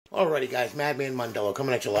Alrighty guys, Madman Mondello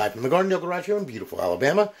coming at you live from the Gardendale Garage here in beautiful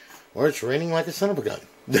Alabama, where it's raining like a son of a gun.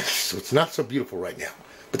 So it's not so beautiful right now,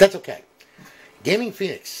 but that's okay. Gaming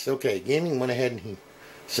Phoenix, okay, Gaming went ahead and he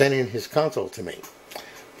sent in his console to me.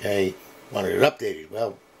 Okay, wanted it updated.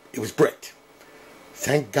 Well, it was bricked.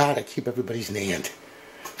 Thank God I keep everybody's NAND.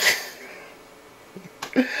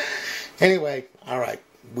 Anyway, alright,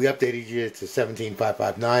 we updated you to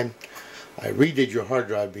 17559. I redid your hard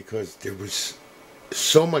drive because there was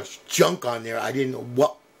so much junk on there, I didn't know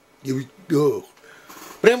what it was. Ugh.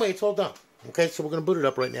 But anyway, it's all done. Okay, so we're going to boot it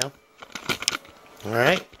up right now.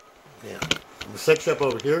 Alright. Yeah. I'm going to set you up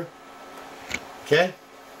over here. Okay.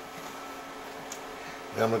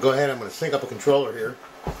 And I'm going to go ahead and I'm going to sync up a controller here.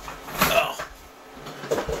 Oh.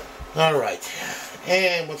 Alright.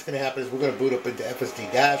 And what's going to happen is we're going to boot up into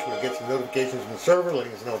FSD Dash. We're going to get some notifications from the server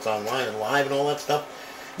letting us know it's online and live and all that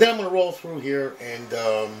stuff. Then I'm going to roll through here and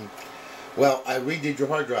well, I redid your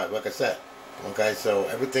hard drive, like I said. Okay, so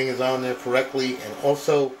everything is on there correctly, and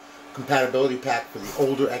also compatibility pack for the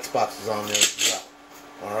older Xbox is on there as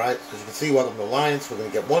well. Alright, so as you can see, welcome to Alliance. We're going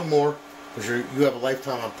to get one more, because you have a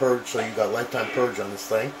lifetime on Purge, so you got lifetime Purge on this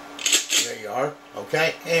thing. There you are.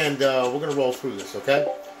 Okay, and we're going to roll through this, okay?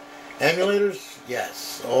 Emulators,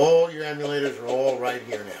 yes. All your emulators are all right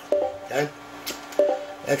here now. Okay?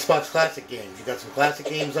 Xbox Classic games. You got some classic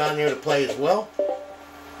games on there to play as well.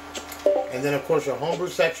 And then, of course, our homebrew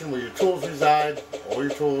section where your tools reside. All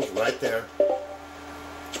your tools right there.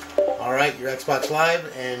 Alright, your Xbox Live.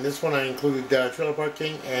 And this one I included Trailer Park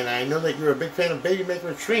King. And I know that you're a big fan of Baby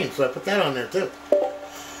Maker Extreme, so I put that on there too.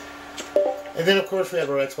 And then, of course, we have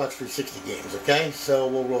our Xbox 360 games, okay? So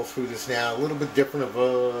we'll roll through this now. A little bit different of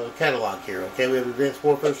a catalog here, okay? We have Advanced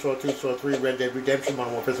Warfare, SWORD 2, SWORD 3, Red Dead Redemption,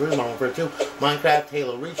 Modern Warfare 3, Modern Warfare 2, Minecraft,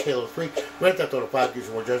 Halo Reach, Halo 3, Red Theft Auto 5, Gears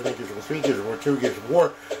of War Judgment, Gears of War 3, Gears of War 2, Gears of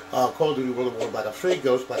War, Call of Duty World of War, Black Ops 3,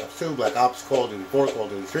 Ghost, Black Ops 2, Black Ops, Call of Duty 4, Call of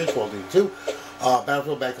Duty 3, Call of Duty 2,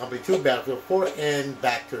 Battlefield Bad Company 2, Battlefield 4, and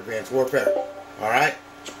back to Advanced Warfare. Alright?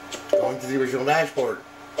 Going to the original dashboard.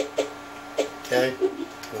 Okay?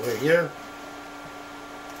 Over here.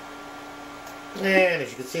 And as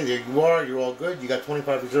you can see, there you are. You're all good. You got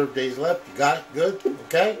 25 reserve days left. You got it. Good.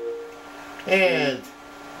 Okay. And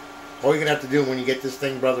all you're going to have to do when you get this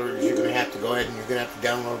thing, brother, is you're going to have to go ahead and you're going to have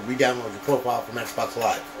to re-download your profile from Xbox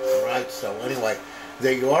Live. Alright. So anyway,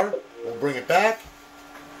 there you are. We'll bring it back.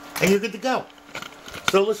 And you're good to go.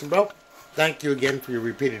 So listen, bro. Thank you again for your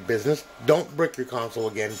repeated business. Don't brick your console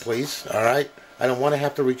again, please. Alright. I don't want to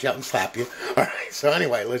have to reach out and slap you. Alright, so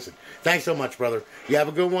anyway, listen. Thanks so much, brother. You have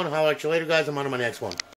a good one. Holler at you later, guys. I'm on to my next one.